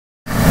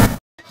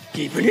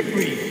Keeping it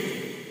real.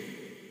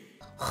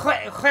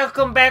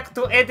 Welcome back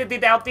to Edit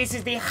It Out. This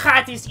is the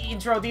hottest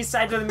intro this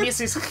side of the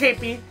Mrs.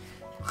 Hippie.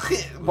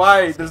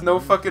 Why? There's no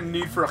fucking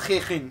need for a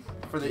CACHerine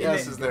for the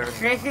S's there.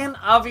 Hippie,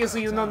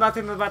 obviously you know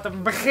nothing about the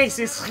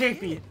Mrs.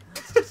 Hippie.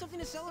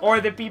 Or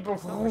the people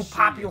who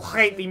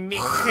populate the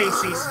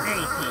Mrs.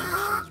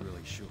 Hippie.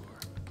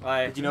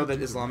 Did you know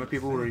that Islamic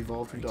people were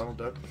evolved from Donald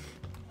Duck?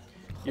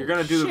 You're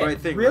gonna do the right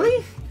thing. Really?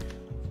 Right?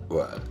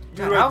 What?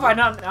 God, how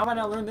have I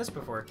not learned this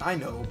before? I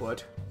know,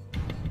 but...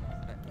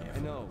 I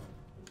know.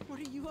 What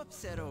are you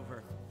upset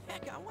over?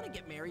 Heck, I want to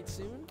get married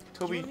soon.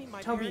 Toby,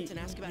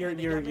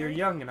 you're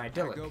young and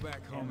idyllic. Go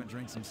back home and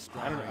drink some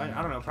I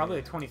don't know, probably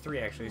like 23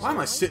 actually. Why am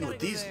I So. sitting with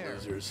these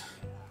losers?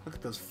 Look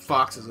at those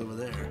foxes over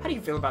there. How do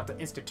you feel about the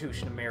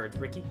institution of marriage,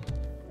 Ricky?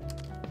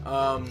 So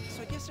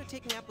I guess they're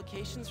taking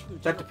applications from the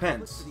That general public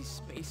depends. for these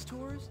space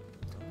tours.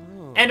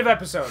 End of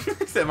episode.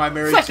 Am I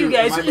married Fuck to? you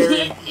guys. Am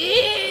I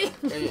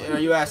married? Are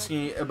you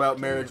asking about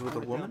marriage with a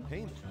woman?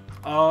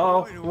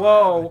 Oh,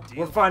 whoa,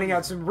 we're finding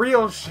out some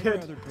real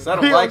shit. Because I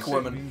don't Real like shit.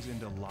 women.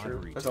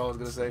 That's all I was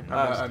gonna say.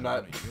 I'm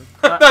not.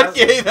 Uh, not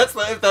gay. That's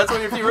what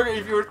if you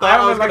were thought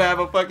I was gonna have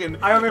a fucking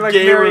I only like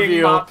gay marrying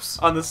reveal mops.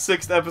 on the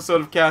 6th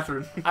episode of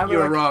CACHerine. You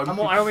were wrong.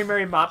 I only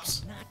marry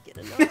mops. Not get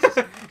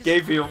enough. Gay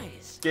reveal.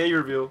 Gay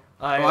reveal.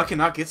 Oh, I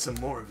cannot get some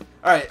more of it.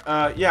 All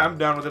right. Yeah, I'm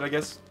down with it. I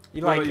guess.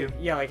 You What like, about you?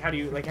 yeah, like how do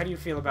you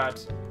feel about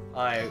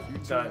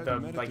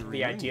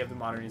the idea of the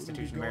modern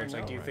institution of marriage?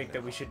 Like, do you think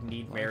that we should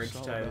need marriage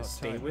to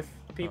stay with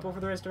people for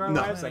the rest of our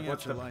No. lives? Like,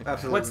 what's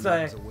Absolutely.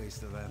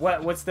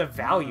 what's the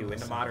value in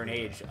the modern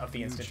age of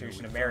the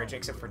institution of marriage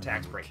except for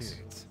tax breaks?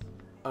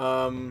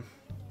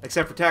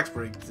 Except for tax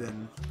breaks,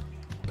 then.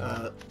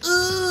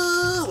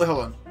 Wait, hold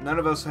on. None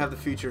of us have the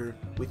future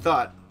we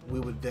thought we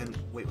would then.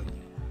 Wait.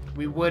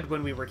 We would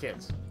when we were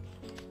kids.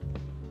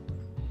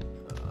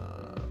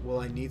 Well,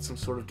 I need some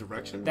sort of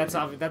direction. That's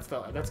gonna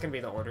be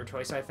the order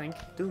choice, I think.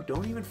 Dude,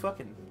 don't even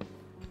fucking.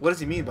 What does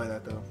he mean by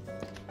that, though?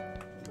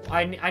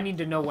 I need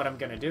to know what I'm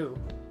gonna do.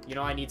 You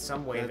know, I need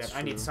some way That's that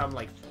I need true. some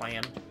like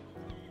plan.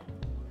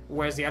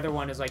 Whereas the other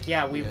one is like,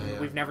 yeah,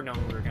 we've never known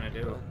what we were gonna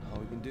do. All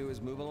we can do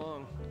is move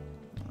along.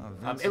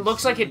 It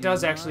looks like it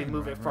does actually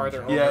move it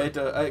farther over. Yeah, it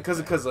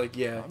does. Cause like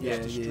yeah.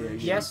 Yes.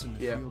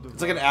 Yeah.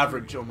 It's like an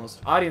average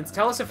almost. Audience,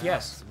 tell us if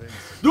yes.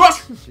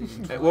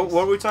 Hey, what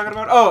were we talking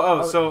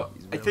about? So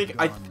I think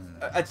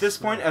at this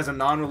point, as a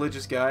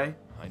non-religious guy,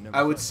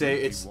 I would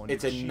say it's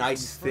a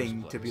nice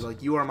thing to be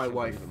like, you are my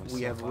wife.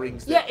 We have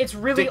rings. Yeah, it's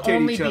really dictate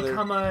only each other.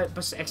 become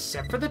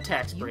except for the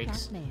tax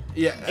breaks.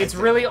 Yeah. It's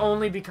really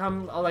only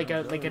become like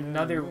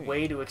another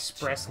way to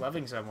express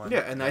loving someone. Yeah,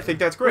 and I think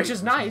that's great. Which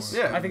is nice.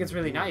 Yeah. I think it's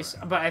really nice.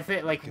 But I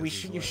think like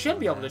you should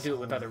be able to do it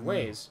with other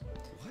ways.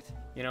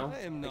 You know,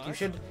 like you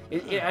should.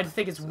 I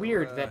think it's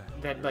weird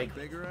that like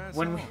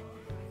when.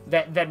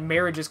 That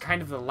marriage is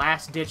kind of the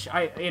last ditch.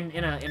 In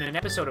an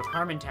episode of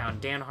Harmontown,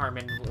 Dan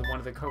Harmon, one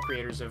of the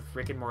co-creators of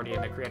Rick and Morty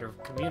and the creator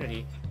of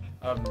Community,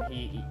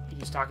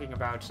 he's talking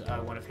about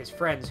one of his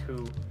friends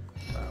who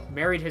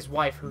married his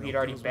wife, who he'd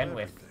already been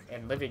with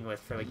and living with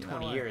for like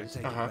 20 years.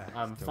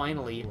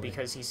 Finally,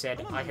 because he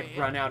said, I had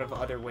run out of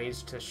other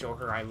ways to show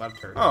her I loved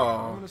her.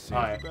 Oh.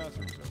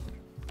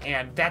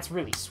 And that's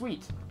really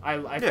sweet.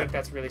 I think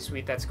that's really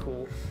sweet. That's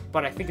cool.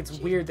 But I think it's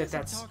weird that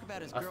that's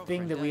a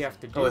thing that we have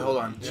to do. Oh wait, hold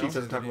on. you Chief know?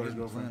 doesn't talk about his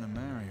girlfriend.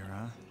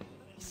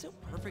 He's so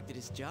perfect at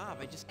his job.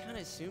 I just kind of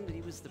assumed that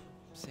he was the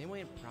same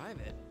way in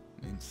private.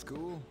 In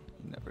school,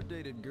 he never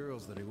dated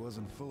girls that he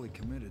wasn't fully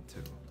committed to.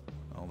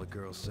 All the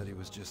girls said he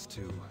was just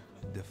too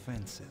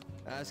defensive.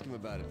 Ask him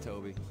about it,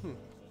 Toby.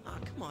 Ah,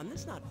 come on,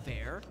 that's not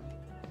fair.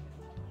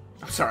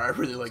 I'm sorry, I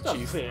really like Not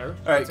Chief. fair.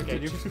 All right, It's okay.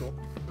 continue. She's cool.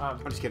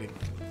 I'm just kidding.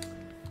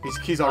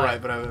 He's all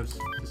right, but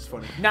it's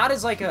funny. Not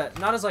as like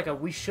a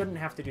we shouldn't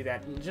have to do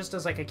that. Just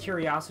as like a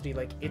curiosity,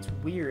 like it's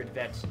weird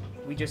that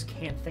we just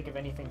can't think of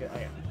anything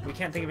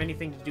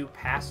to do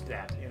past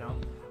that, you know?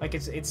 Like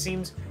it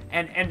seems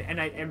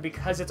and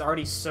because it's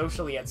already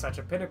socially at such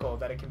a pinnacle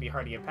that it can be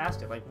hard to get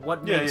past it. Like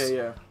what makes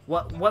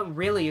what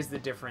really is the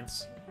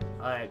difference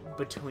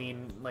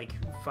between like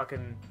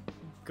fucking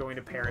going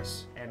to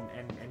Paris and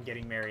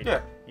getting married?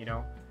 Yeah. You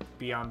know,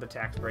 beyond the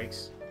tax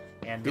breaks.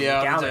 And the Yeah,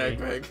 legality.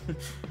 Greg.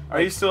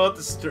 Are you still at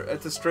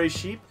the Stray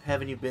Sheep?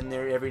 Haven't you been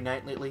there every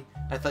night lately?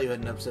 I thought you had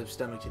an upset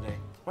stomach today.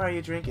 Why are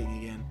you drinking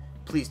again?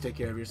 Please take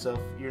care of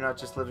yourself. You're not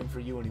just living for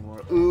you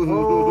anymore.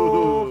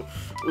 Ooh,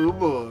 ooh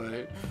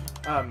boy.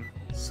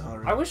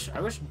 Sorry. I wish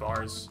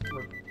bars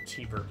were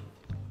cheaper.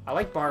 I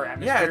like bar Yeah,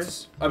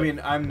 atmospheres. I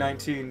mean, I'm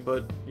 19,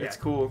 but Yeah. it's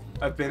cool.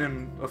 I've been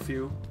in a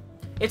few.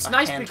 It's a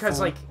nice handful. because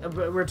like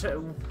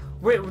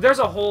there's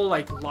a whole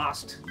like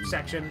lost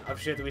section of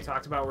shit that we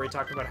talked about where we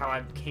talked about how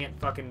I can't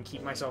fucking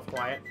keep myself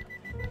quiet.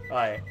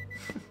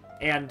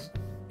 And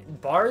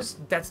bars,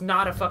 that's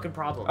not a fucking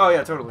problem. Oh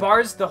yeah, totally.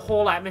 Bars, the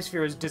whole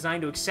atmosphere is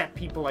designed to accept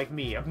people like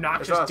me,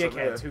 obnoxious That's awesome,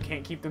 dickheads yeah. who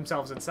can't keep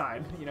themselves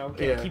inside. You know,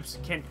 Yeah.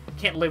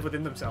 can't live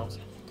within themselves.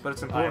 But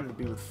it's important to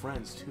be with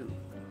friends too.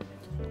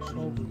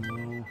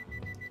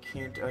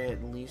 Can't I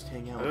at least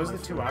hang out? Are those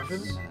with the my two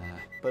friends? options?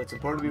 But it's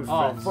important to be with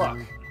Oh friends. fuck.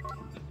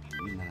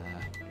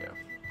 Yeah.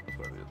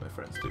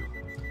 friends do.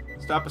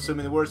 Stop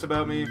assuming the worst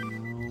about me.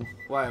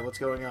 Why? What's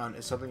going on?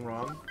 Is something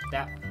wrong?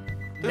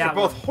 These are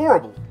both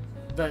horrible.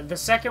 The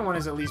second one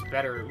is at least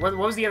better. What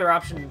was the other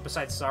option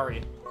besides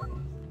sorry?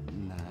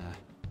 Nah.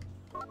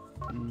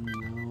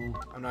 No.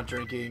 I'm not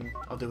drinking.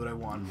 I'll do what I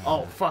want.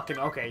 Oh, fucking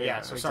okay,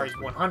 yeah. So exactly.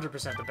 sorry's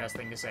 100% the best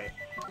thing to say.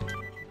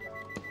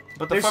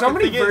 But the There's so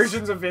many thing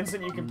versions of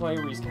Vincent you can play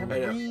where he's kind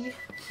of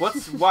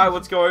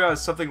what's going on?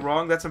 Is something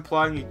wrong? That's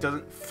implying he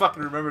doesn't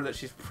fucking remember that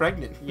she's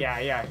pregnant. Yeah,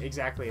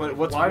 exactly. But Like,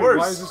 what's why worse?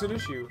 Why is this an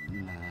issue?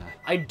 Nah.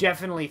 I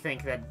definitely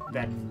think that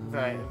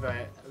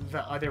the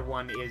other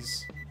one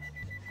is.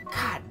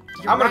 God,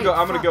 I'm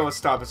gonna go with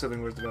stop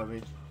assuming words about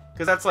me,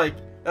 because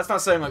that's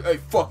not saying like, hey,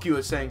 fuck you.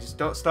 It's saying just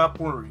don't stop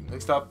worrying.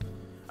 Like stop.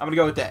 I'm gonna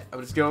go with that. I'm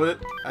gonna just go with it.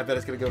 I bet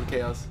it's gonna go to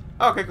chaos.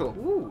 Oh, okay, cool.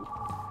 Ooh.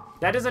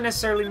 That doesn't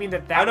necessarily mean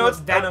that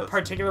that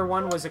particular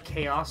one was a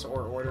chaos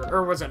or order,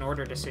 or was an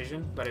order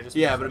decision, but it just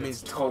Yeah, means but it that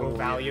means its total total,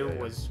 value yeah.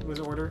 was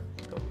order.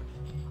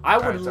 I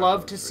would Alright,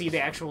 love so- to see the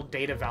actual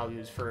data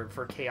values for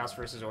chaos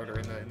versus order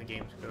in the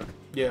games code.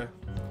 Yeah.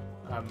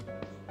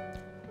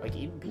 Like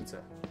eating pizza.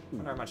 I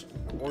wonder how much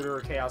order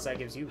or chaos that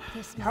gives you.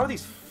 How are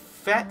these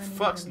fat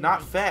fucks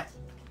not fat?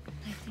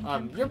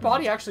 Your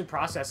body actually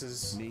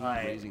processes Me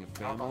raising a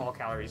family? alcohol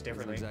calories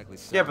differently. Exactly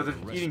Yeah, but the they're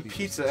recipe eating for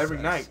pizza every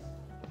success. night.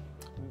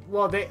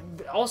 Well, they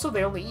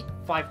only eat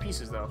 5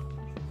 pieces though,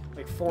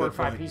 like 4 or Good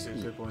 5 point.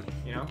 pieces. Good point.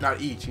 You know?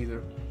 Not each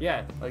either.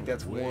 Yeah. Like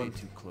that's Way one.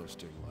 too close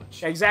to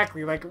lunch.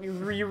 Exactly. Like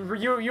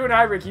you and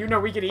I, Rick. You know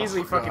we could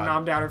easily fucking God.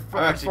 nom down our I'm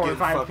fucking actually 4 or getting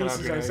 5 fucking pieces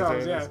hungry now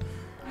ourselves. saying Yeah. this.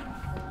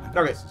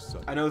 Okay,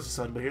 I know this is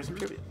fun, but here's some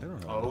trivia.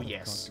 Oh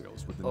yes.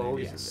 Oh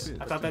yes.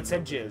 I thought that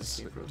said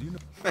jizz.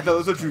 I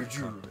know this is a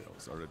juju.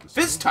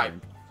 Fizz type.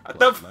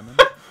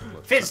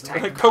 Fizz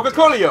type.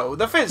 Coca-Cola,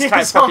 the fizz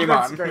type Oh, Pokemon.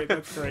 that's great.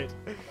 That's great.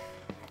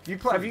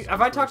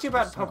 Have I talked to you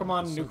about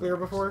Pokemon Nuclear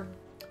before?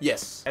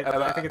 Yes. I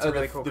think it's a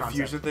really cool the concept.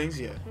 fusion things,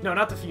 yeah. No,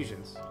 not the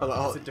fusions.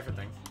 Oh, It's a different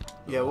thing.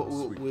 yeah,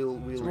 we'll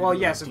Well,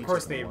 yes, of detail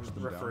course them.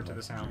 they refer to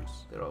the sound.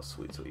 They're all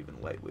sweet, so even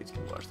lightweights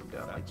can wash them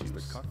down like That was the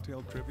juice.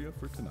 cocktail trivia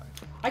for tonight.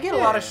 I get a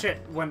lot of Yeah.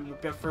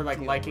 shit for like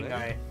liking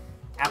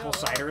apple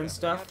cider and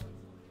stuff,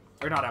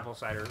 or not apple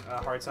cider,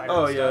 hard cider.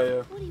 Oh and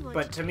yeah, stuff. yeah.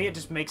 But to me, it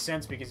just makes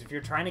sense because if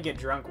you're trying to get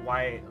drunk,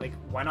 why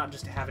not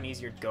just have an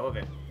easier go of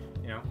it?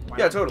 You know? Why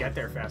Yeah, not totally. Get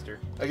there faster.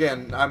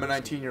 Again, I'm a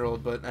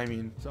 19-year-old, but I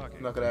mean,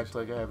 I'm not gonna act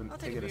like I haven't I'll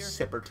take a taken a beer.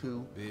 sip or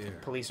two. Beer.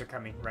 Police are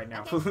coming right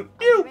now.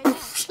 Ew!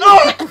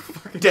 Oh!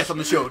 Death on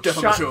the show. Death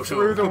on Shot the show.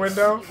 through the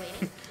window.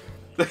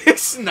 The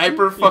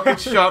sniper fucking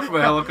shot from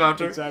a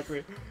helicopter.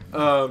 Exactly.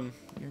 Your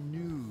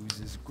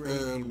news is great.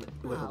 Wait, hold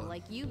Well, on.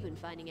 like you've been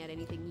finding out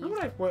anything new.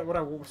 Remember what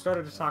I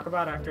started to talk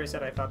about after I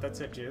said I thought that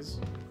said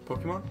jizz?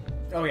 Pokemon?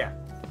 Oh yeah.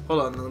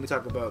 Hold on, let me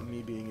talk about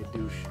me being a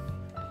douche.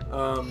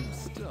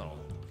 Still,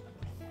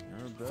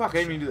 you're a better Fuck, I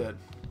didn't even do that.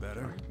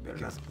 Better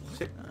because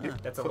Sit.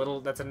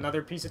 That's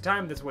another piece of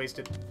time that's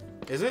wasted.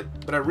 Is it?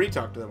 But I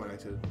re-talked to them when I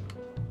said.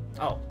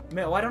 Oh,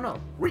 well, I don't know.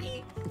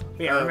 Re. But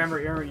yeah, remember,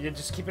 you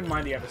just keep in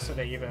mind you have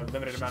a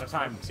limited amount of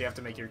time, so you have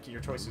to make your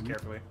choices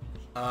carefully.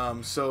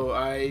 So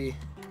I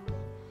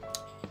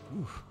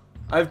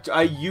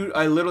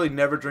literally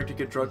never drink to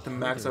get drunk. The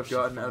max I've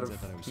gotten out of,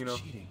 you know,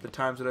 the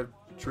times that I've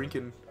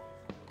drinking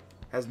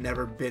has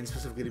never been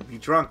specifically to be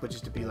drunk, but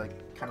just to be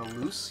like kind of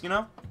loose, you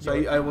know. So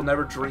I will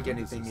never drink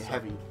anything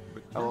heavy.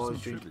 I'll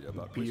always drink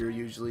beer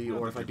usually,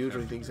 or if I do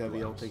drink things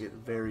heavy, I'll take it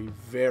very,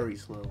 very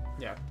slow.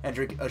 Yeah. And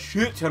drink a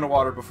shit ton of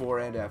water before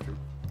and after,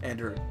 and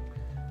during.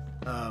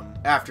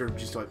 After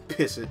just to, like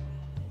piss it.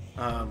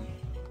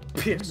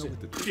 Piss it.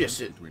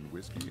 between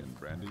whiskey and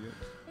brandy is?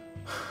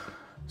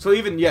 So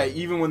even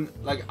when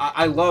like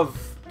I love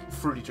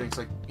fruity drinks,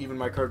 like even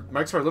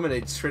Mike's Hard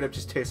Lemonade straight up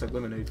just tastes like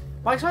lemonade.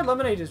 Mike's Hard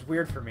Lemonade is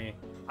weird for me.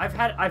 I've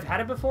had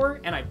it before,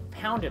 and I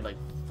pounded like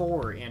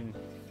 4 in,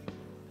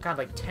 God,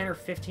 like 10 or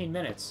 15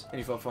 minutes. And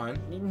you felt fine.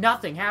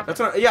 Nothing happened. That's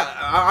what.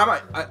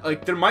 I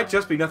like there might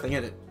just be nothing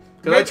in it.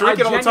 Because I drink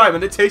it all the time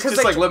and it tastes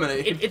just like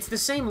lemonade. It's the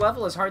same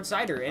level as hard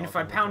cider, and if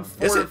I pound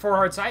Is it? four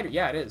hard cider,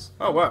 yeah, it is.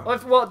 Oh wow.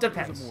 Well, it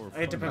depends.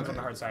 It depends on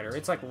the hard cider.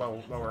 It's like lower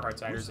hard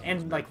ciders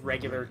and like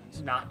regular,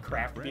 not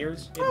craft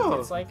beers. Oh.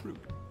 It's like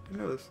I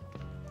know this.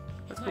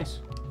 that's nice.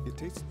 It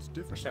tastes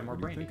different Wish I had more when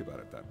you brandy. think about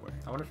it that way.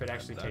 I wonder if it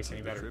actually That's tastes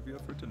any the better. trivia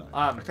for tonight.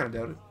 I kind of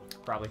doubt it.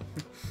 Probably.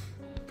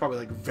 Probably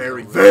like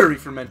very, very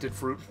fermented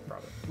fruit.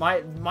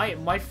 Probably.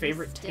 My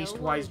favorite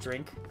taste-wise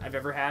drink I've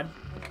ever had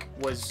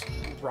was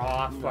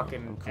raw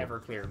fucking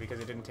Everclear because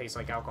it didn't taste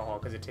like alcohol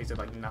because it tasted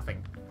like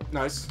nothing.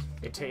 Nice.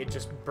 It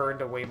just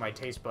burned away my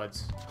taste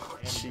buds, and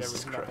there Jesus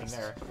was nothing Christ.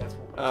 there. That's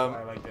why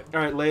I liked it.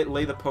 All right,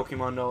 lay the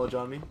Pokemon knowledge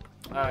on me.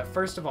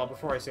 First of all,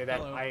 before I say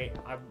that,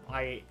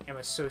 I am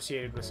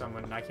associated with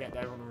someone. I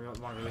don't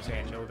want to really say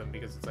I know them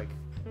because it's like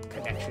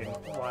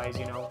connection-wise,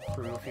 you know,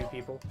 through a few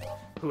people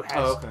who has.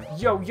 Oh, okay.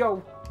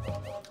 Yo.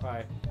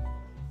 Hi.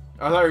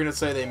 I thought you were gonna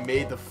say they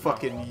made the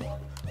fucking.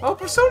 Oh,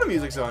 Persona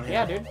music's on here.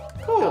 Yeah, dude.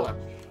 Cool. Hella.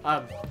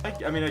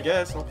 I mean, I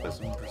guess I'll play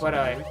some Persona. But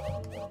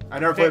I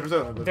never played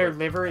Persona, but their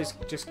liver is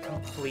just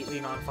completely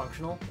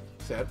non-functional,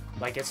 sad.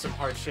 Like, it's some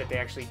hard shit. They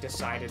actually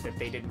decided that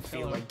they didn't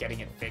feel like getting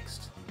it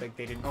fixed. Like,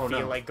 they didn't feel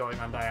no. like going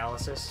on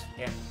dialysis.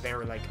 And they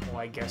were like, well,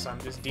 I guess I'm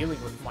just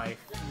dealing with my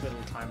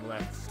little time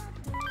left.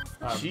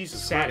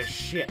 Jesus sad Christ. as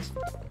shit.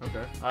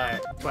 Okay.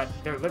 But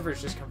their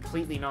liver's just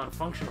completely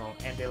non-functional,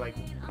 and they, like,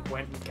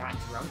 went and got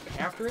drunk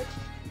after it.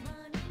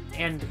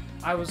 And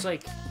I was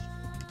like,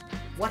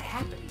 what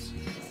happens?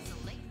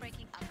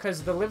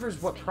 Because the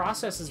liver's what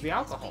processes the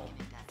alcohol.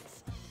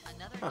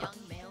 Huh.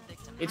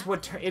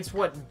 It's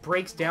what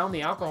breaks down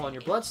the alcohol in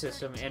your blood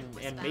system and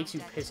makes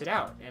you piss it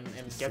out and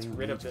gets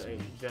rid of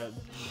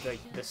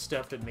the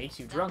stuff that makes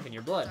you drunk in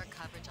your blood.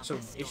 So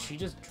is she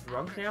just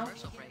drunk now?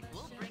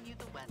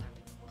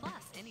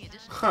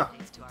 Huh.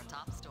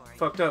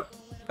 Fucked up.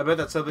 I bet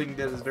that's something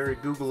that is very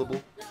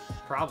Googleable.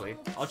 Probably.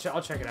 I'll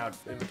check it out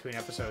in between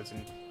episodes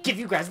and give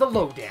you guys the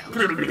lowdown.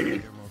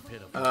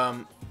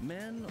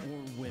 Men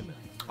or women?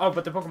 Oh,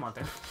 but the Pokemon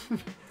thing.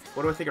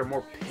 What do I think are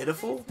more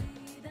pitiful?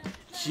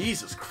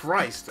 Jesus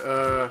Christ.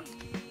 I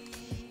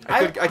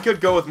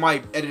could go with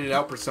my edited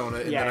out persona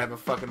and then I'm a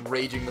fucking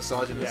raging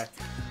misogynist.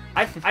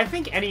 Yeah. I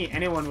think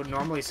anyone would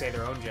normally say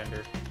their own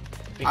gender.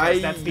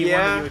 Because that's the one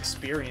that you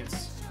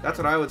experience. That's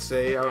what I would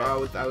say.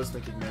 I was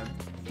thinking, man.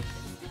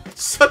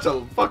 Such a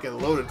fucking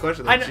loaded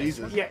question, though.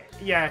 Jesus.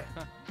 Yeah.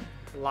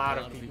 A lot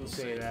of people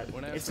say that.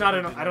 It's not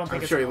an. I don't think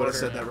I'm it's sure he an would have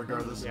order. said that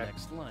regardless. Yeah.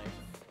 Next life.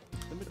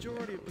 The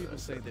majority of people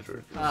say they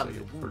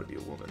prefer to be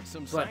a woman.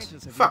 Some But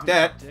scientists have fuck even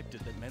that.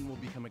 predicted that men will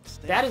become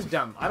extinct. That is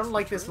dumb. I don't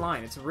like this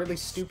line. It's a really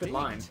stupid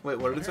line. Wait,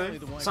 what did it say? Apparently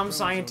the Y Some chromosome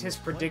scientists is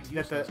quite predict that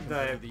useless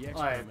compared to the X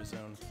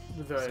chromosome.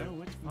 So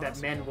it's that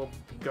possible. men will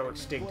go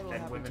extinct, What'll that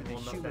happen women to the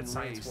will not, human that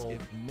science race will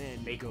if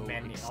men make go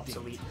men extinct?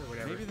 obsolete or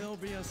whatever. Maybe there'll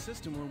be a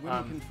system where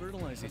women can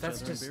fertilize each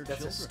That's other and bear that's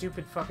a children.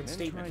 stupid fucking Men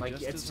statement. try Like,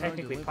 just it's as hard to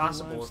technically live their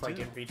possible lives with like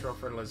too. in vitro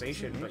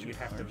fertilization, but you'd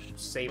have to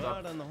save But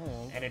up on the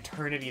whole, an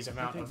eternity's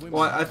amount of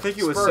Well, I think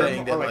it was sperm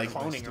saying or that, like like,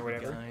 cloning or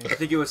whatever. I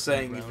think it was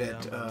saying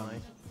that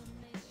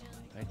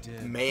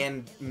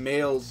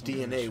male's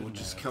DNA would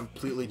just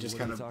completely just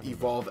kind of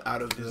evolve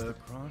out of the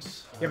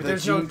Yeah, but the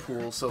there's gene no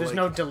pool. So there's like,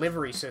 no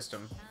delivery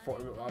system for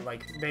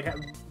like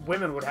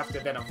women would have to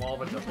then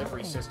evolve a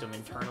delivery system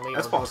internally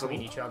That's or possible.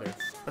 between each other.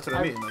 that's what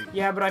I mean. Like,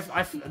 Yeah, but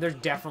there's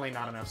definitely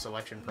not enough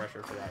selection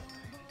pressure for that.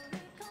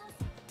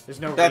 There's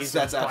no That's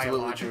reason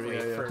absolutely true,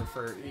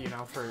 biologically yeah.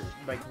 for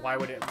like why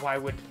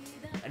would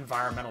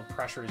environmental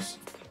pressures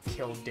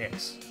kill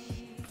dicks?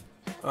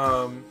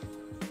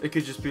 it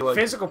could just be like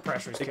Physical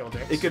pressures kill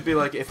dicks. It could be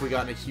like if we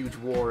got in a huge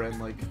war and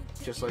like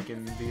just like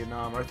in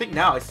Vietnam. Or I think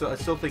now I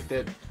still think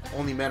that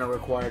only men are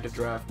required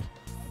to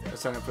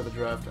sign up for the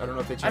draft. I don't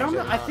know if they changed I don't know.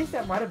 that or I not. think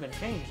that might have been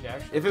changed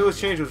actually. If it was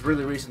changed, it was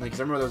really recently because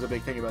I remember there was a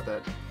big thing about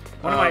that.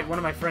 One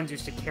of my friends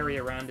used to carry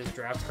around his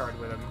draft card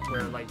with him,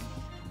 where like,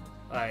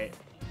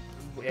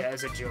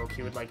 as a joke,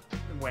 he would like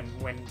when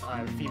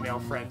female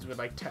friends would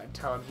like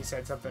tell him he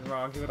said something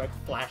wrong, he would like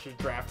flash his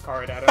draft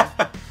card at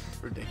him.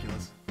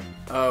 Ridiculous.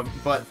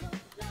 But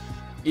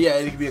yeah,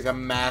 it could be like a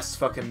mass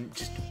fucking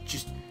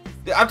just.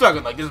 I'm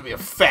talking like this would be a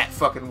fat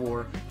fucking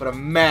war, but a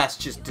mass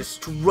just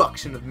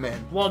destruction of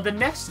men. Well, the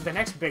next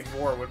big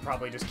war would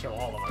probably just kill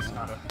all of us,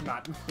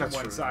 not That's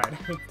one true. side.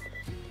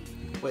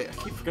 Wait, I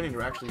keep forgetting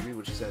to actually read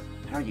what she said.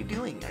 How are you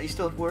doing? Are you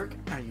still at work?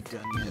 Are you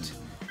done yet?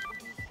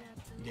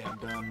 Yeah, I'm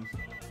done.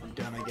 I'm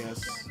done, I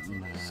guess.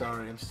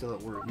 Sorry, I'm still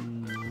at work.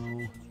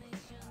 No.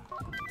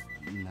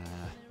 Nah.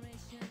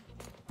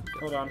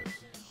 Hold on.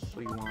 What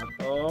do you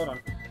want? Hold on.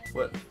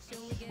 What?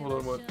 Hold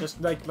on, what?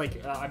 Just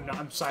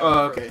I'm silent.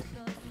 Oh, for- okay.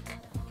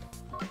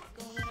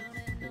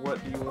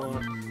 What do you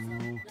want?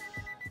 No.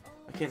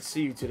 I can't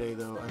see you today,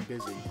 though. I'm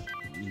busy.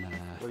 Nah.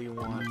 What do you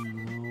want?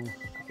 No.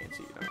 I can't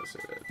see you. I'm gonna say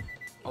that.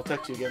 I'll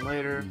text you again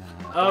later.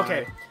 Nah.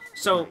 Okay,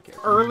 so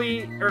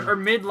early or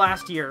mid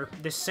last year,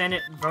 the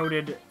Senate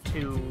voted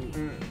to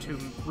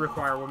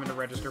require women to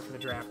register for the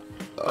draft.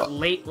 But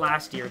late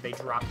last year, they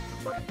dropped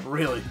the vote.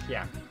 Really?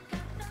 Yeah.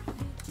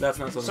 That's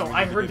not something. So we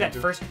I need to heard get that into.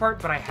 first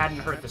part, but I hadn't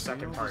heard the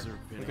second part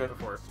Okay.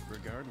 before.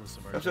 regardless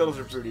of our Episodes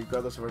are genders. pretty,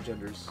 regardless of our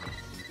genders.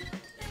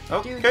 Dude,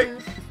 Okay.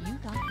 dude, you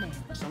got mail.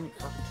 Some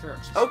fucking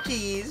jerks.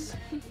 Okies.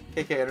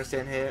 Okay, I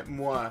understand. Hey,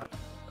 moi.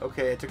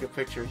 Okay, I took a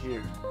picture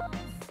here.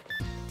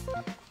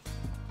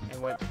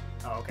 And what?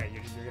 Oh, okay.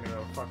 You're gonna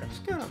go fucking.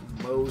 Gonna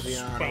mosey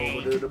on Spank.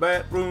 over to the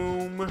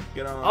bathroom.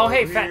 Get on. Oh,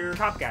 hey, over fat here.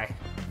 cop guy.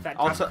 Fat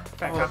I'll cop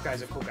oh.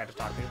 guy's a cool guy to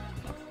talk to.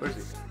 Where's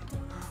he?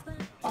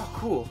 Oh,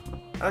 cool.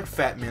 I like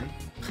fat men.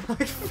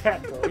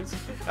 Fat boys.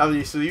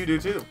 Oh, so you do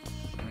too.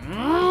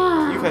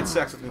 You've had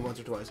sex with me once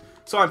or twice.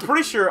 So I'm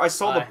pretty sure I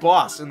saw the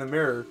boss in the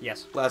mirror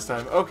Yes. last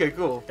time. Okay,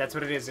 cool. That's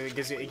what it is. It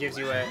gives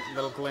you a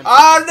little glimpse.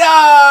 Oh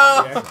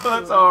no! Yeah.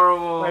 That's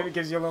horrible. It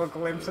gives you a little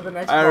glimpse of the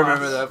next I boss.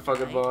 remember that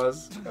fucking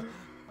boss.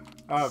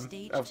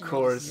 Of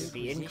course.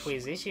 The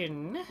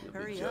Inquisition.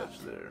 Hurry Judge up.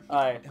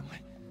 there.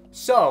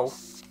 So,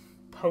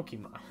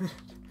 Pokemon.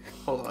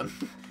 Hold on.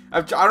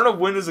 I don't know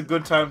when is a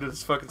good time to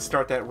just fucking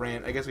start that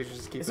rant. I guess we should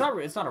just keep It's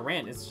it. not a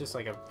rant. It's just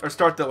like a. Or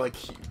start the like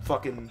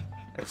fucking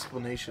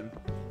explanation.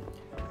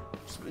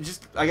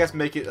 Just I guess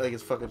make it like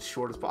as fucking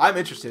short as possible. I'm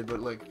interested, but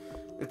like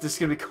It's just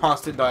gonna be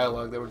constant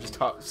dialogue that we're just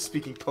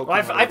speaking Pokemon.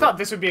 Well, I thought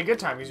this would be a good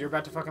time because you're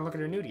about to fucking look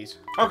at her nudies.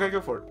 Okay, go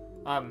for it.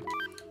 Hold on,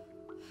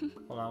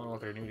 I want to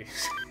look at her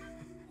nudies.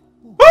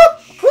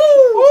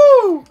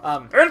 Woo!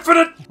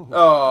 Infinite!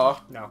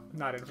 Oh. No,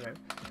 not infinite.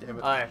 Damn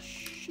it.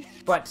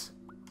 But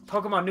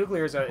Pokemon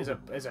Nuclear is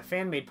a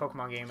fan-made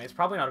Pokemon game. It's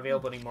probably not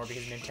available anymore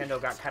because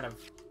Nintendo got kind of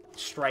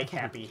strike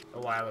happy a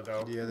while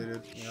ago. Yeah, they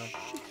did. You know,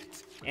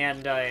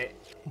 and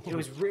it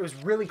was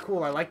really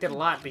cool. I liked it a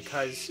lot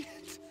because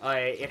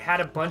it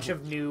had a bunch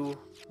of new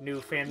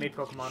fan-made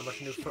Pokemon, a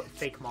bunch of new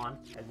Fakemon,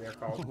 as they're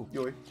called.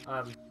 Yoy.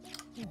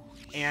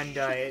 And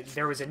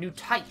there was a new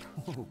type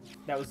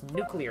that was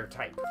Nuclear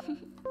type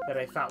that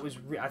I thought was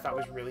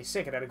really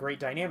sick. It had a great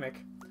dynamic.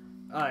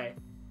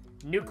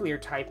 Nuclear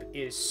type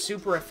is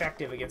super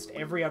effective against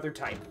every other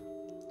type,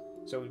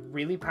 so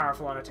really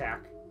powerful on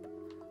attack.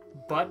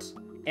 But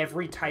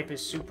every type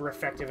is super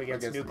effective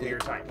against Nuclear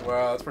type.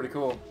 Wow, that's pretty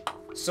cool.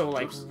 So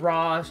like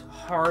raw,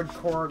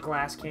 hardcore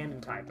glass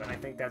cannon type, and I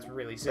think that's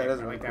really sick. That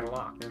is I really like that a cool.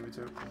 lot. Yeah, me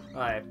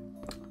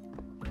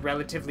too.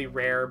 Relatively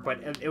rare, but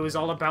it was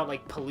all about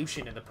like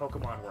pollution in the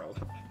Pokemon world.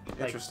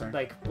 Like, Interesting.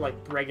 Like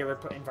regular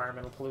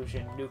environmental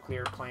pollution,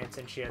 nuclear plants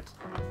and shit.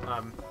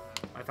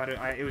 I thought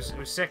it was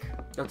sick.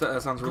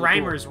 That sounds really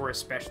Grimers were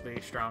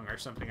especially strong or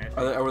something. I think.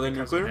 Were they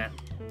because of nuclear?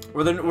 that.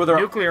 Were there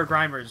Nuclear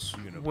Grimers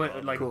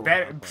would, like Cool.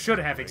 should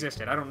have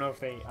existed. I don't know if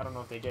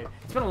they did.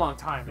 It's been a long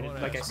time,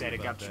 and like I said,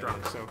 it got strong.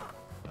 So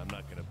I'm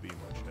not gonna be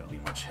much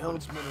help. much help?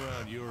 It's been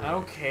around your I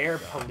don't care,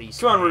 police.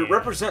 Come on,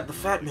 represent the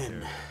fat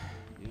men.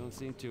 You don't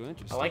seem too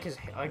interested. I like his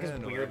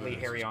weirdly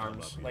hairy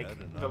arms. Like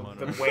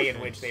the way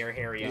in which they are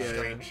hairy is Yeah.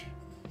 strange.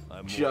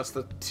 Just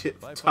the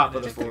top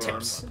of the Just the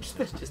forearms.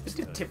 tips. Just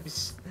the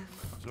tips.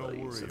 So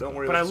don't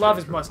worry. But I about love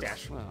it. his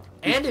mustache. Wow.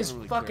 And his don't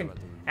really care fucking... about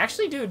that.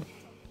 Actually, dude,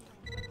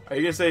 Are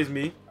you gonna say it's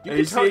me? you Are can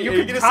you tell- you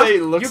gonna can say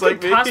it looks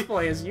like me?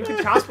 cosplay as you can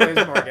cosplay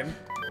as Morgan.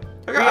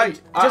 Okay,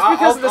 Just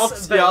because of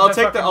I'll the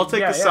take the fucking-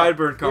 yeah,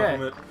 sideburn yeah.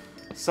 compliment.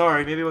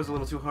 Sorry, maybe it was a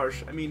little too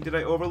harsh. I mean, did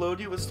I overload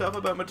you with stuff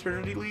about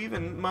maternity leave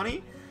and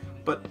money?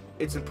 But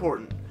it's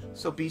important,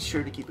 so be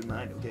sure to keep in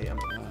mind. Okay,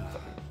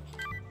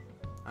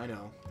 I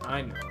know.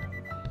 I know.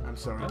 I'm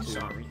sorry I'm too.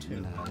 sorry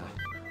too. Nah.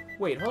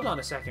 Wait, hold on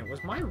a second.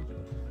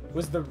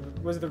 Was the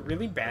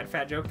really bad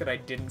fat joke that I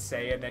didn't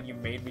say and then you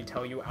made me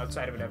tell you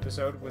outside of an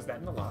episode? Was that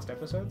in the lost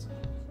episodes?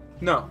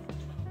 No.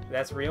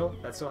 That's real?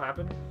 That still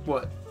happened?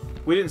 What?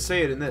 We didn't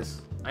say it in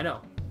this. I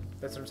know.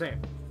 That's what I'm saying.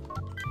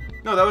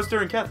 No, that was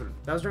during Catherine.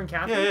 That was during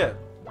Catherine? Yeah.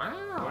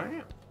 Wow.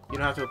 You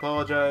don't have to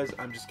apologize.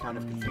 I'm just kind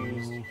of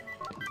confused.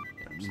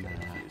 I'm just kind of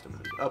Nah. confused. I'm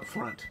gonna be up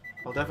front.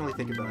 I'll definitely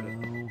think about it.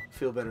 No.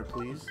 Feel better,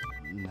 please.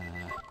 Nah.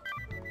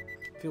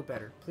 Feel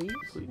better, please.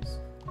 Please.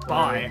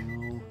 Bye.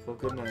 No. Well,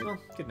 good night. Well,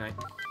 good night.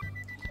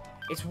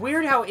 It's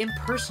weird how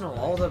impersonal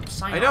all the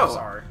sign-offs know.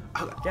 are.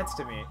 It gets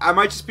to me. I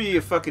might just be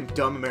a fucking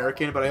dumb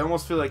American, but I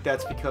almost feel like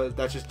that's because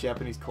that's just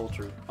Japanese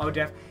culture. Oh,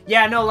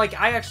 yeah, no, like,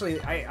 I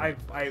actually, I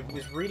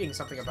was reading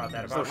something about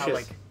that, about Oh, how, shit.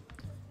 like,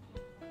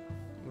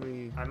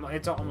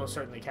 it's almost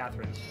certainly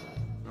Catherine's.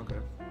 Okay.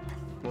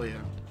 Well, yeah.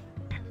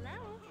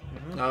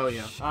 Hello? Oh,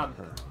 yeah. Um,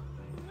 What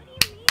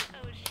do you mean,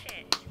 oh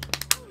shit?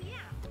 Oh yeah,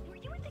 were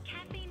you at the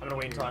cafe? I'm gonna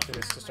wait until after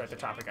this to start the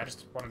topic. I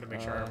just wanted to make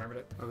sure I remembered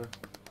it. Okay.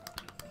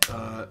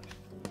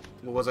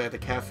 What was I at the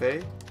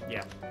cafe?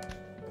 Yeah.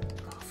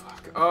 Oh,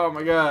 fuck. Oh,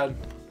 my God.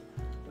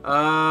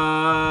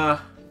 I'm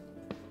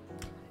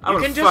You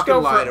gonna can just fucking go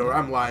lie for- to her.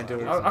 I'm lying to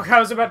her. Okay, I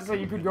was about to say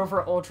you could go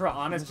for ultra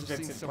honest Just seen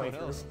Vincent someone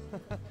playthrough. else.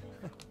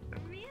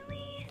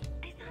 Really?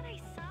 I thought I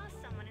saw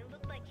someone who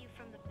looked like you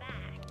from the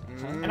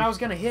back. Mm. And I was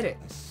gonna hit it.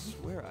 I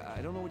swear,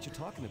 I don't know what you're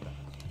talking about.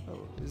 Oh,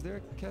 is there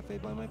a cafe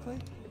by my place?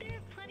 There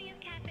are plenty of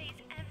cafes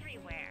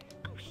everywhere.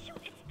 Oh shoot,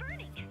 it's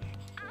burning.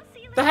 I'll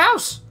see you The later.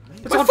 house!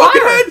 It's My on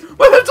fucking fire! head!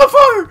 My head's on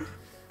fire!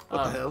 What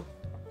Um, the hell?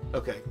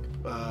 Okay.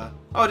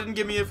 Oh, it didn't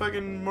give me a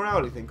fucking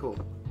morality thing. Cool.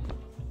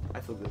 I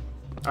feel good.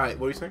 Alright,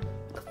 what were you saying?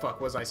 The fuck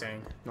was I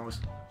saying? No,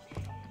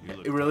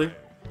 really?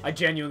 I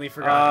genuinely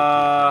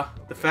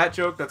forgot. The fat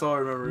joke, that's all I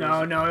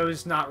remember. No, it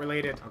was not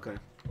related. Okay.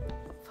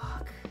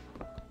 Fuck.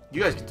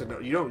 You guys get to know.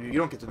 You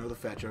don't get to know the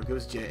fat joke. It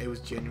was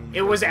genuinely.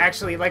 It was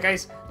actually like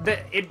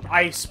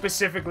I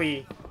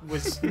specifically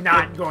was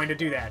not going to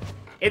do that.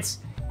 It's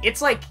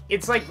like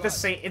the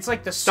same. It's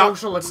like the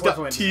social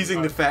equivalent. Stop teasing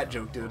of, the fat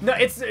joke, dude. No,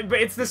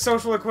 it's the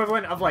social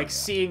equivalent of like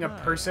seeing a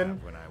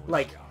person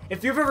like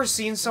if you've ever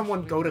seen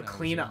someone go to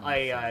clean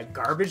a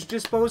garbage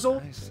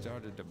disposal.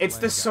 It's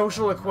the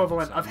social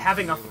equivalent of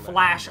having a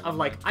flash of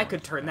like I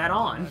could turn that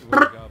on.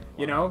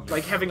 You know,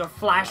 like having a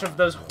flash of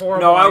those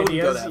horrible No, I wouldn't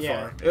ideas. go that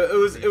yeah. far.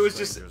 It was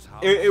just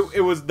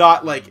it was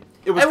not like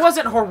it was. It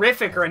wasn't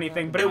horrific or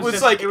anything, but It was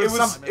just, like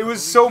it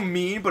was so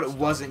mean, but it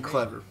wasn't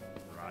clever.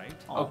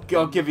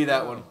 I'll give you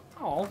that one.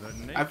 Oh.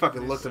 I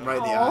fucking looked him right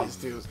in the Aw. eyes,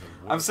 too.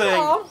 I'm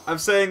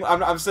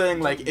saying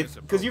like if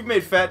because you've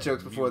made fat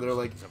jokes before, they're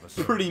like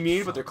pretty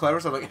mean, but they're clever.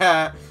 So I'm like,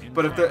 ha.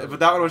 But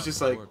that one was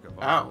just like,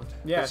 ow.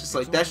 Yeah. It's just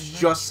like that's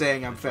just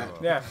saying I'm fat.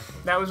 Yeah,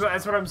 that's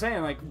what I'm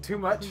saying. Like too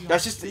much.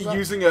 That's just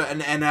using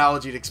an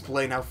analogy to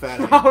explain how fat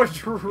I am. Oh,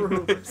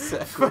 true.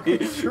 Exactly.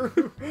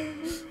 True.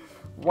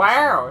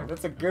 Wow,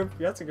 that's a good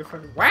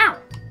fucking wow.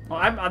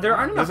 Well, there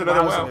aren't enough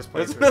wows in this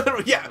place. There's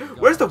another. Yeah.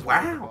 Where's the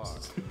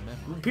wows?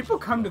 People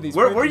come to these.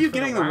 Where are you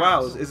getting the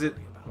wows? Is it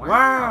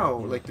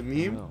wow? Like the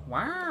meme?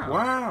 Wow.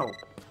 Wow.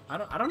 I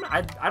don't know.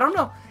 I don't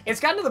know. It's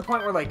gotten to the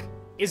point where like,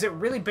 is it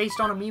really based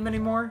on a meme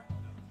anymore?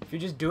 If you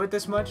just do it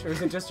this much, or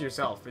is it just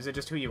yourself? Is it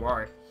just who you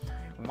are?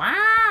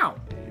 Wow.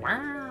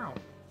 Wow.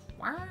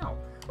 Wow.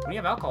 When you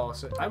have alcohol,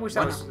 so I wish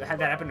had that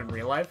happened in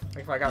real life.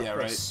 Like if I got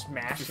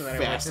smashed and then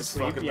I went to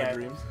sleep. Yeah.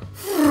 Do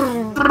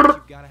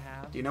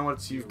you know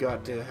what you've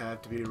got to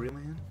have to be a real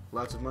man?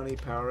 Lots of money,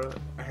 power,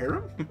 a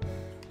harem?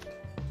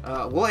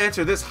 We'll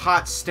answer this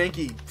hot,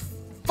 stanky.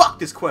 Fuck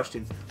this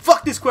question.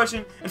 Fuck this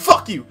question, and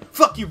fuck you.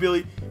 Fuck you,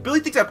 Billy.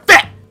 Billy thinks I'm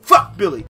fat. Fuck Billy.